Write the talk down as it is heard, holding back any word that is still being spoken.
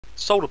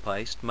Solder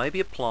paste may be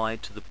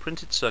applied to the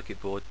printed circuit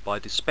board by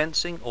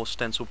dispensing or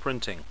stencil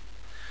printing.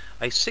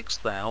 A 6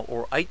 thou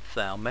or 8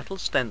 thou metal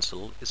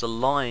stencil is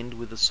aligned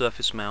with the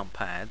surface mount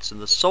pads,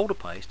 and the solder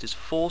paste is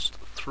forced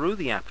through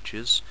the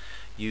apertures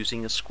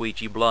using a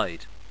squeegee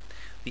blade.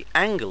 The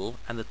angle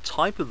and the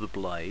type of the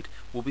blade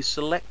will be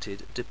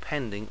selected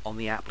depending on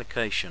the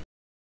application.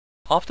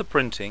 After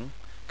printing,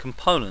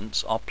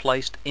 components are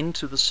placed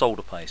into the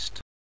solder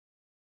paste.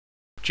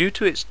 Due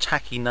to its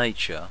tacky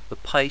nature, the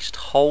paste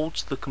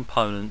holds the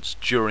components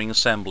during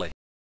assembly.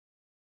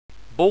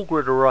 Ball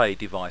grid array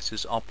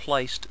devices are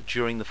placed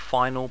during the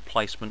final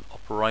placement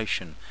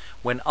operation,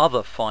 when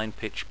other fine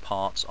pitch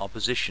parts are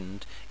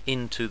positioned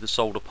into the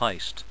solder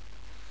paste.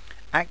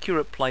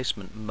 Accurate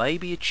placement may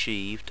be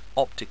achieved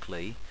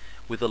optically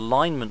with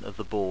alignment of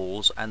the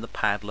balls and the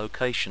pad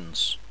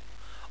locations.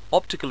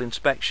 Optical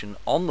inspection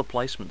on the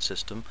placement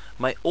system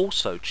may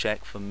also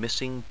check for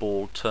missing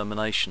ball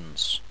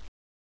terminations.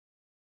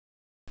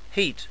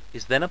 Heat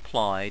is then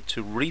applied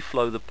to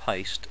reflow the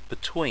paste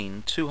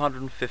between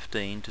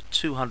 215 to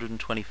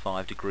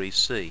 225 degrees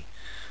C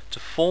to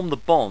form the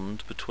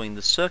bond between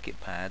the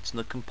circuit pads and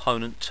the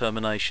component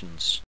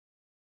terminations.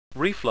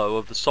 Reflow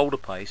of the solder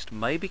paste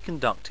may be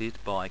conducted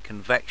by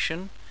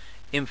convection,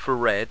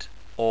 infrared,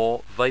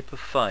 or vapor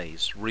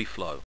phase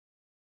reflow.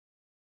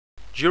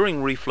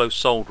 During reflow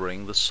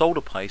soldering, the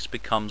solder paste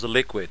becomes a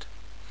liquid.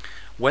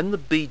 When the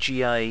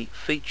BGA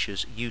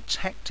features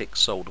eutectic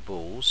solder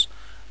balls,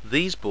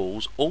 these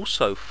balls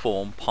also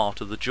form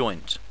part of the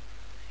joint.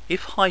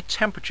 If high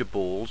temperature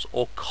balls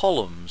or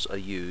columns are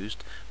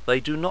used, they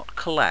do not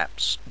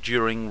collapse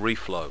during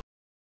reflow.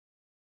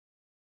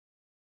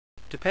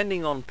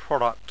 Depending on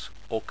product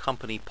or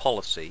company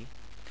policy,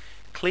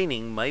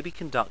 cleaning may be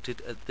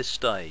conducted at this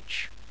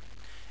stage.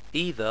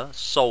 Either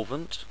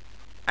solvent,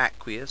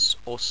 aqueous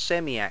or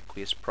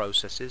semi-aqueous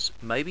processes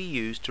may be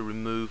used to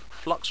remove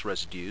flux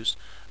residues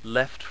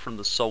left from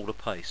the solder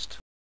paste.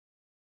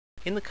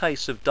 In the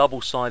case of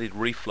double-sided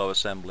reflow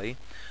assembly,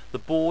 the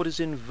board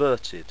is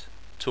inverted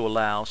to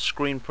allow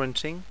screen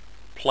printing,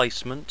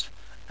 placement,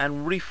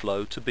 and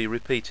reflow to be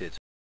repeated.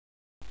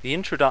 The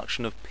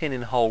introduction of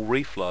pin-in-hole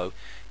reflow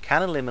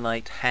can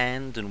eliminate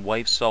hand and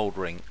wave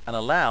soldering and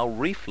allow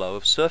reflow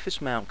of surface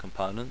mount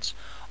components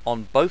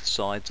on both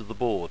sides of the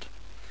board.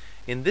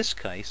 In this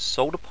case,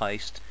 solder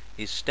paste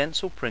is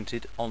stencil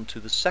printed onto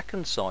the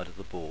second side of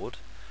the board,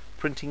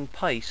 printing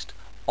paste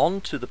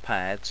onto the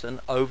pads and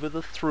over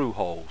the through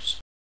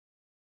holes.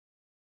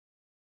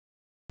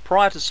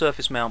 Prior to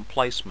surface mount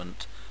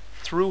placement,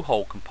 through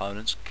hole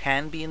components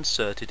can be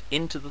inserted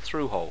into the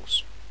through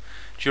holes.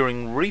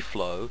 During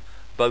reflow,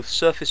 both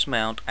surface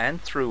mount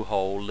and through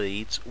hole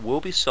leads will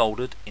be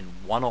soldered in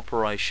one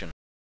operation.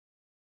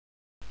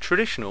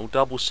 Traditional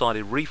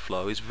double-sided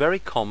reflow is very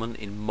common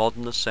in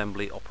modern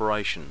assembly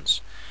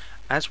operations.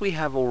 As we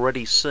have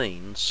already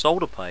seen,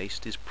 solder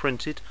paste is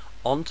printed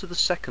onto the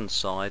second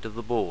side of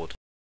the board.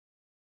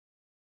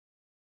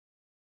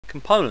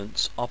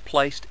 Components are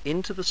placed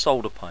into the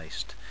solder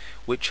paste,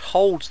 which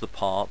holds the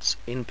parts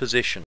in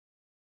position.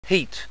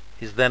 Heat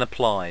is then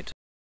applied,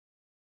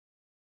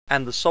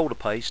 and the solder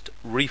paste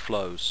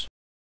reflows.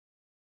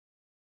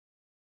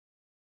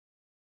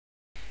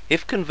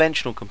 If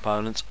conventional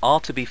components are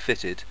to be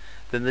fitted,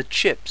 then the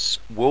chips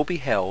will be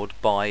held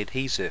by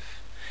adhesive,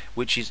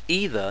 which is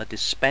either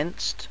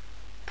dispensed,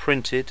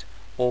 printed,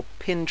 or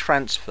pin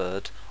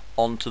transferred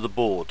onto the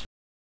board.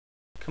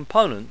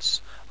 Components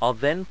are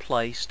then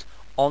placed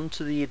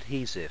onto the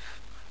adhesive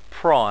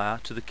prior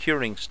to the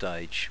curing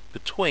stage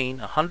between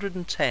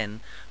 110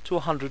 to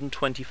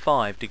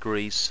 125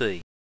 degrees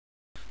C.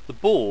 The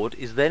board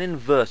is then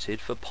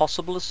inverted for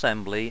possible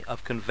assembly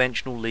of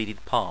conventional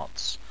leaded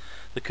parts.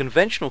 The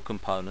conventional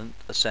component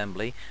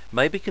assembly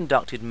may be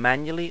conducted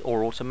manually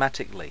or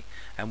automatically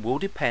and will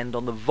depend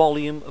on the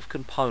volume of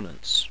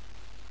components.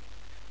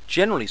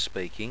 Generally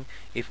speaking,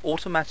 if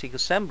automatic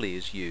assembly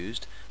is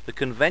used, the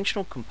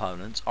conventional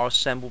components are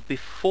assembled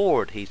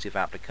before adhesive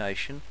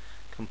application,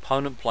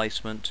 component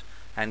placement,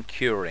 and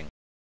curing.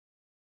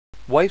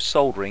 Wave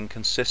soldering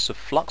consists of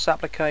flux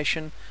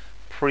application,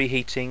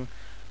 preheating,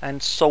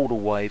 and solder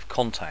wave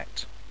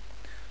contact.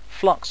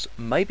 Flux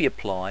may be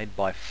applied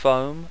by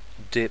foam,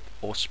 dip,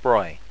 or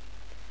spray.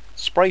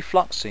 Spray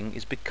fluxing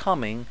is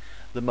becoming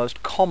the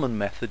most common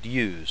method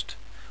used,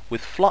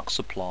 with flux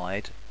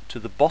applied to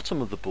the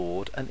bottom of the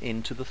board and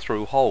into the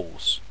through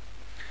holes.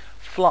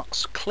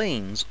 Flux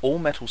cleans all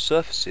metal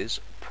surfaces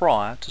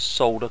prior to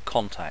solder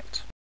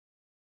contact.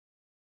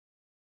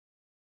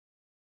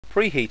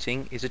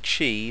 Preheating is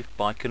achieved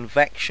by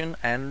convection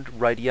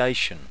and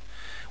radiation,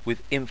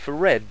 with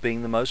infrared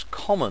being the most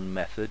common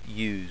method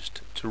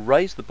used to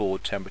raise the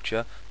board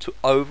temperature to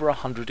over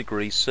 100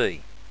 degrees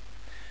C.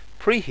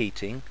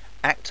 Preheating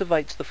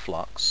activates the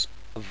flux,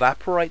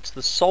 evaporates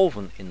the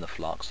solvent in the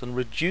flux, and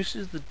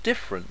reduces the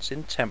difference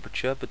in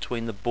temperature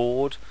between the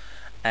board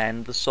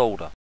and the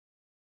solder.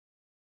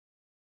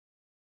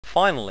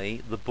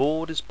 Finally, the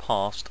board is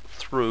passed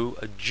through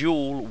a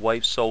dual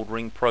wave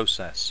soldering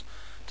process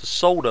to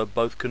solder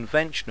both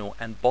conventional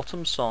and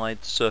bottom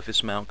side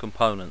surface mount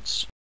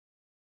components.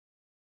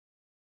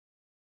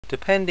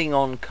 Depending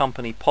on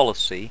company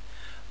policy,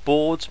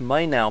 boards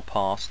may now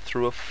pass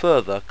through a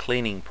further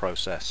cleaning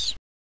process.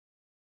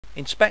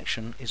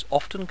 Inspection is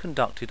often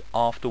conducted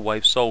after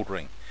wave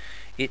soldering.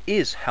 It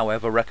is,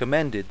 however,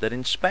 recommended that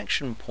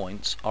inspection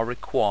points are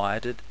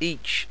required at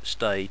each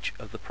stage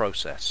of the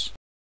process.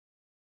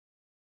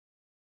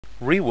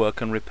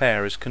 Rework and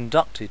repair is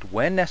conducted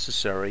where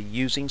necessary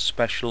using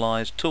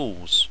specialized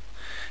tools.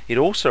 It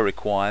also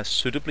requires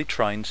suitably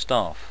trained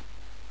staff.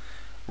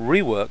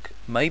 Rework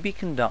may be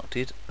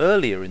conducted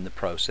earlier in the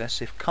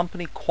process if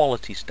company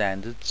quality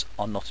standards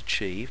are not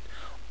achieved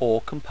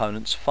or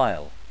components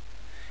fail.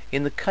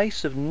 In the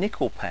case of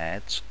nickel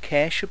pads,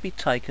 care should be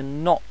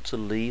taken not to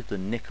leave the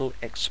nickel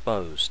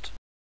exposed.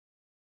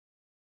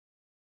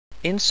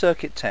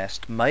 In-circuit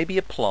test may be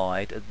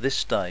applied at this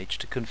stage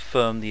to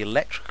confirm the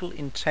electrical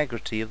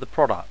integrity of the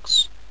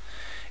products.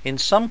 In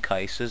some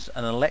cases,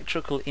 an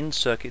electrical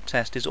in-circuit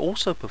test is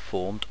also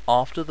performed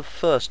after the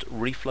first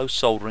reflow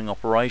soldering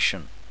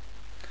operation.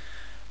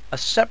 A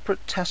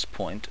separate test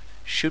point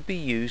should be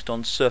used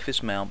on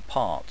surface mount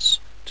parts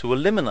to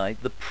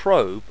eliminate the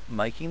probe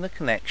making the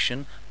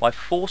connection by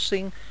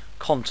forcing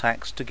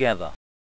contacts together.